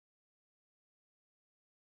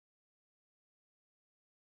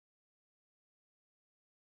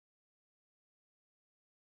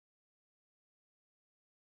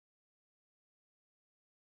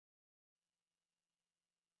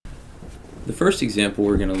The first example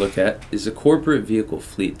we're going to look at is a corporate vehicle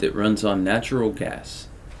fleet that runs on natural gas.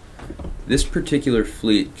 This particular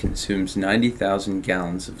fleet consumes 90,000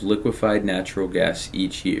 gallons of liquefied natural gas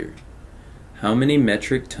each year. How many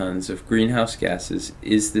metric tons of greenhouse gases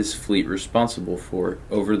is this fleet responsible for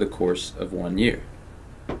over the course of 1 year?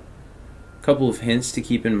 A couple of hints to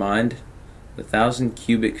keep in mind. 1,000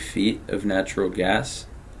 cubic feet of natural gas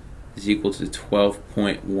is equal to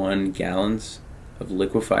 12.1 gallons of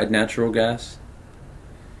liquefied natural gas,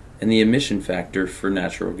 and the emission factor for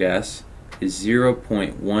natural gas is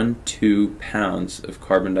 0.12 pounds of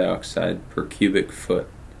carbon dioxide per cubic foot.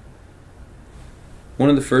 One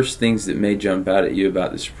of the first things that may jump out at you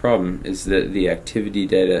about this problem is that the activity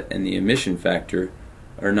data and the emission factor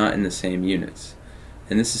are not in the same units,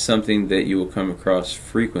 and this is something that you will come across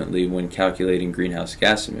frequently when calculating greenhouse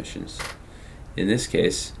gas emissions. In this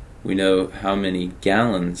case, we know how many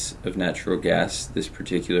gallons of natural gas this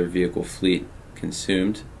particular vehicle fleet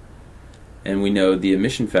consumed, and we know the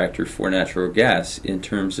emission factor for natural gas in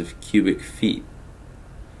terms of cubic feet.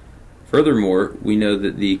 Furthermore, we know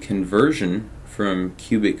that the conversion from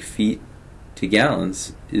cubic feet to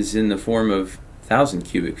gallons is in the form of 1,000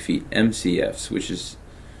 cubic feet, MCFs, which is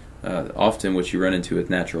often what you run into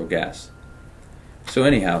with natural gas. So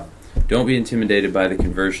anyhow, don't be intimidated by the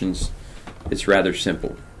conversions. It's rather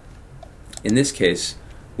simple. In this case,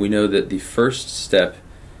 we know that the first step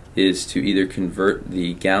is to either convert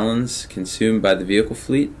the gallons consumed by the vehicle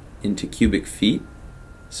fleet into cubic feet,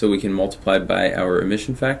 so we can multiply by our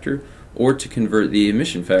emission factor, or to convert the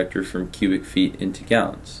emission factor from cubic feet into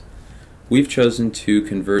gallons. We've chosen to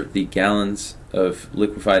convert the gallons of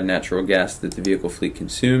liquefied natural gas that the vehicle fleet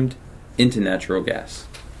consumed into natural gas.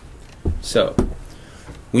 So,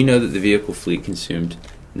 we know that the vehicle fleet consumed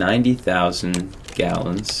 90,000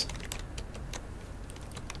 gallons,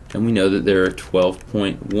 and we know that there are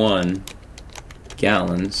 12.1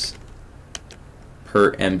 gallons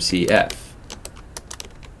per MCF.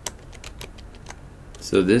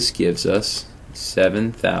 So this gives us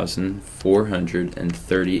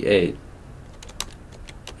 7,438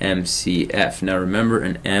 MCF. Now remember,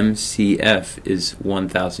 an MCF is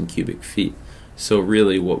 1,000 cubic feet. So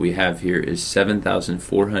really what we have here is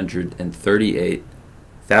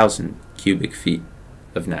 7,438,000 cubic feet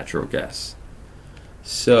of natural gas.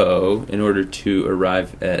 So in order to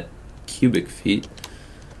arrive at cubic feet,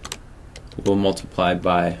 we'll multiply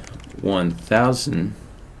by 1,000.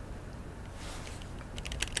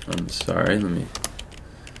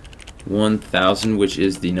 1,000, which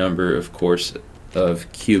is the number, of course,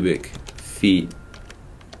 of cubic feet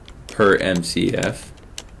per MCF.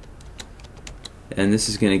 And this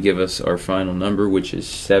is going to give us our final number, which is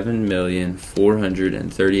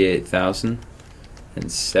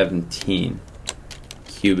 7,438,017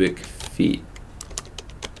 cubic feet.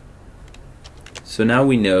 So now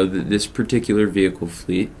we know that this particular vehicle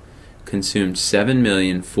fleet consumed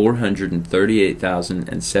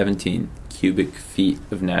 7,438,017 cubic feet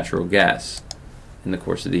of natural gas in the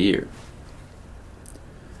course of the year.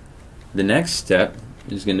 The next step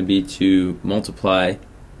is going to be to multiply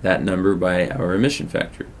that number by our emission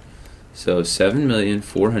factor. So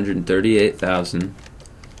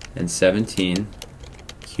 7,438,017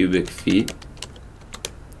 cubic feet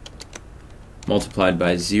multiplied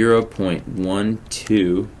by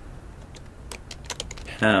 0.12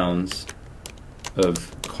 pounds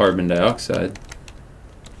of carbon dioxide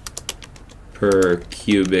per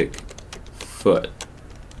cubic foot.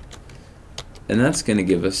 And that's going to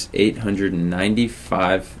give us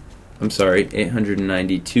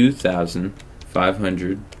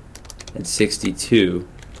 892,562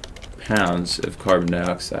 pounds of carbon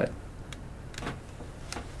dioxide.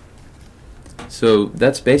 So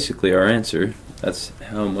that's basically our answer. That's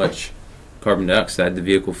how much carbon dioxide the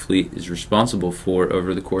vehicle fleet is responsible for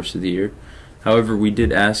over the course of the year. However, we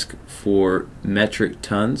did ask for metric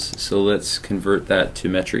tons, so let's convert that to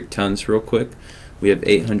metric tons real quick. We have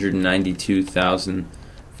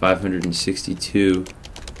 892,562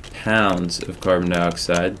 pounds of carbon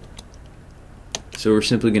dioxide. So we're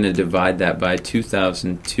simply going to divide that by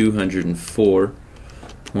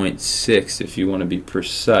 2,204.6 if you want to be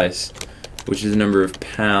precise, which is the number of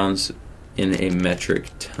pounds in a metric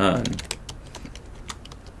ton.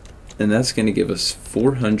 And that's going to give us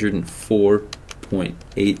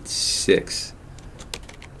 404.86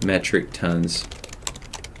 metric tons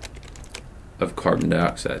of carbon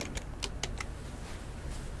dioxide.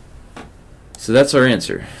 So that's our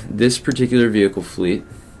answer. This particular vehicle fleet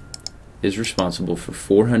is responsible for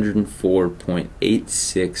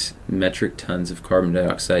 404.86 metric tons of carbon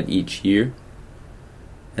dioxide each year,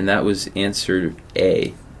 and that was answer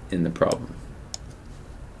A in the problem.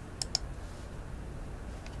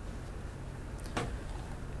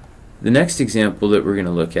 The next example that we're going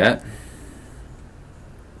to look at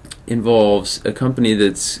involves a company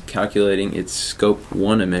that's calculating its Scope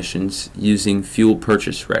 1 emissions using fuel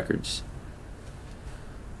purchase records.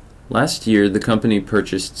 Last year, the company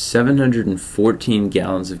purchased 714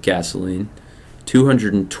 gallons of gasoline,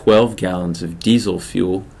 212 gallons of diesel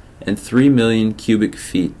fuel, and 3 million cubic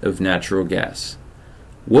feet of natural gas.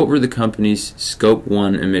 What were the company's Scope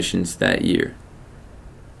 1 emissions that year?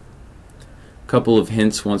 Couple of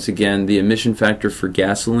hints once again. The emission factor for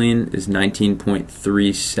gasoline is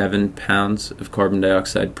 19.37 pounds of carbon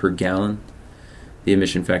dioxide per gallon. The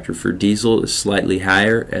emission factor for diesel is slightly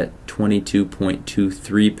higher at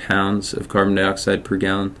 22.23 pounds of carbon dioxide per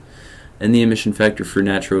gallon. And the emission factor for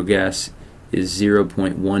natural gas is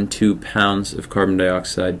 0.12 pounds of carbon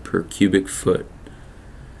dioxide per cubic foot.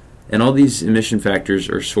 And all these emission factors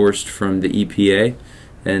are sourced from the EPA,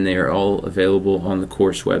 and they are all available on the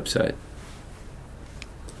course website.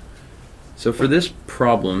 So for this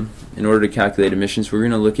problem, in order to calculate emissions, we're going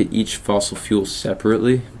to look at each fossil fuel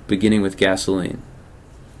separately, beginning with gasoline.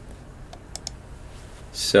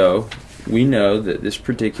 So we know that this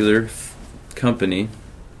particular company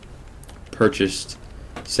purchased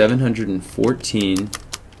 714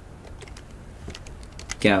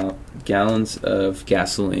 gallons of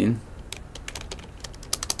gasoline.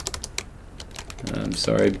 I'm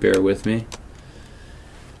sorry, bear with me.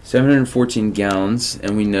 714 gallons,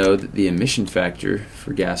 and we know that the emission factor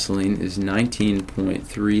for gasoline is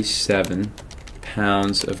 19.37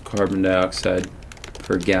 pounds of carbon dioxide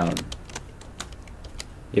per gallon.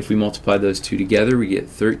 If we multiply those two together, we get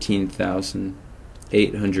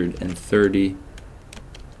 13,830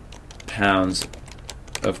 pounds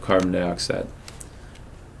of carbon dioxide.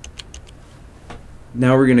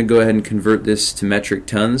 Now we're going to go ahead and convert this to metric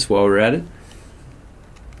tons while we're at it.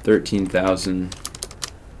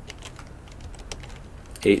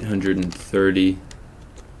 13,830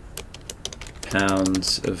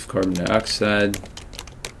 pounds of carbon dioxide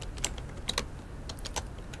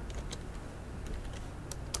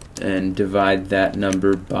and divide that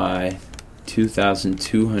number by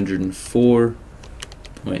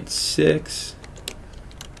 2,204.6,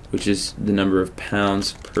 which is the number of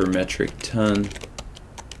pounds per metric ton,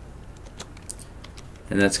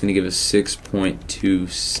 and that's going to give us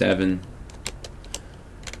 6.27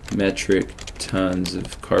 metric tons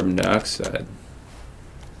of carbon dioxide.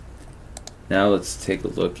 Now let's take a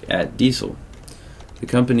look at diesel. The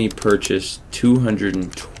company purchased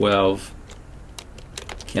 212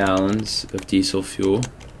 gallons of diesel fuel,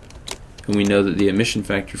 and we know that the emission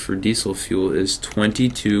factor for diesel fuel is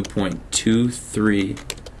 22.23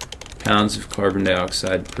 pounds of carbon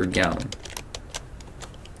dioxide per gallon.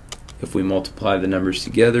 If we multiply the numbers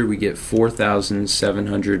together, we get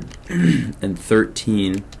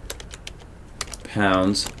 4,713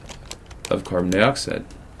 pounds of carbon dioxide.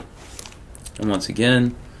 And once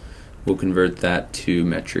again, we'll convert that to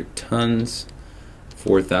metric tons.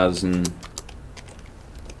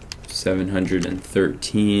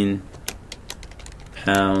 4,713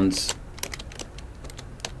 pounds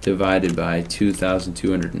divided by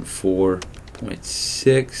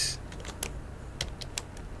 2,204.6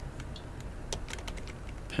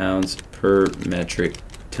 pounds per metric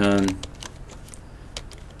ton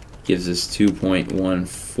gives us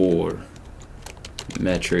 2.14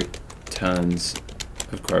 metric tons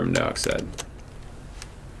of carbon dioxide.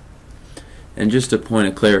 And just a point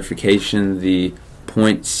of clarification, the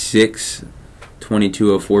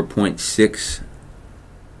 2204.6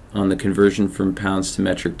 on the conversion from pounds to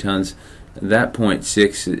metric tons, that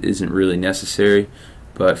 0.6 isn't really necessary,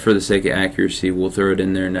 but for the sake of accuracy we'll throw it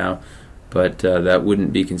in there now. But that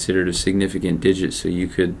wouldn't be considered a significant digit, so you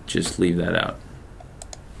could just leave that out.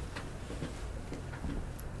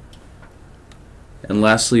 And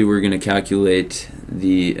lastly, we're going to calculate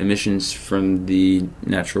the emissions from the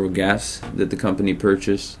natural gas that the company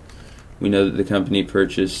purchased. We know that the company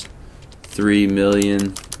purchased 3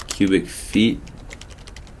 million cubic feet.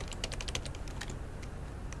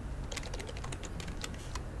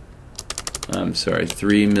 I'm sorry,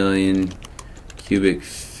 3 million cubic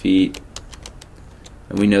feet.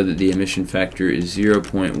 And we know that the emission factor is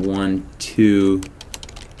 0.12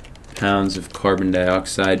 pounds of carbon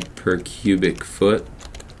dioxide per cubic foot,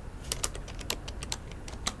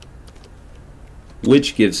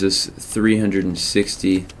 which gives us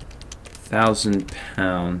 360,000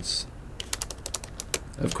 pounds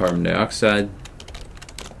of carbon dioxide.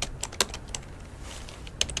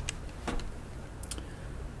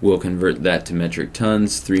 We'll convert that to metric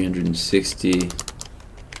tons.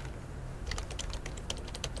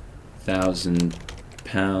 360,000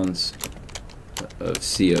 pounds of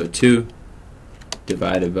CO2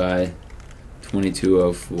 divided by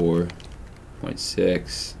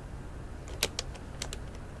 2204.6,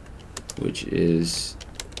 which is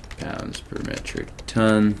pounds per metric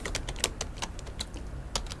ton.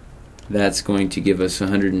 That's going to give us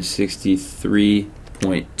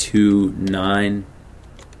 163.29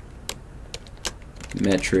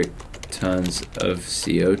 metric tons of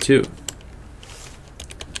CO2.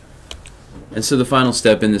 And so the final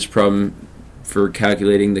step in this problem for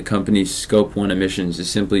calculating the company's Scope 1 emissions is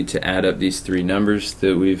simply to add up these three numbers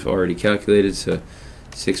that we've already calculated. So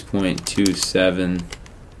 6.27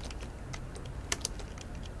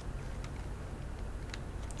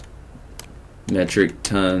 metric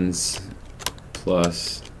tons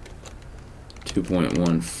plus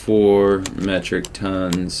 2.14 metric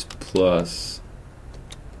tons plus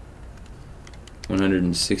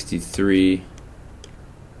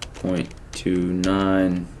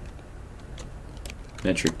 163.29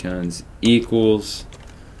 metric tons equals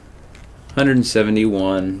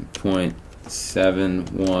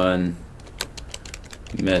 171.71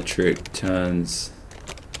 metric tons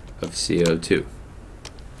of CO2.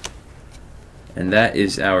 And that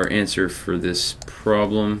is our answer for this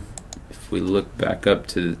problem. If we look back up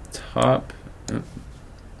to the top,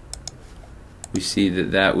 we see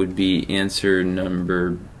that that would be answer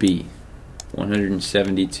number B,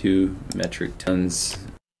 172 metric tons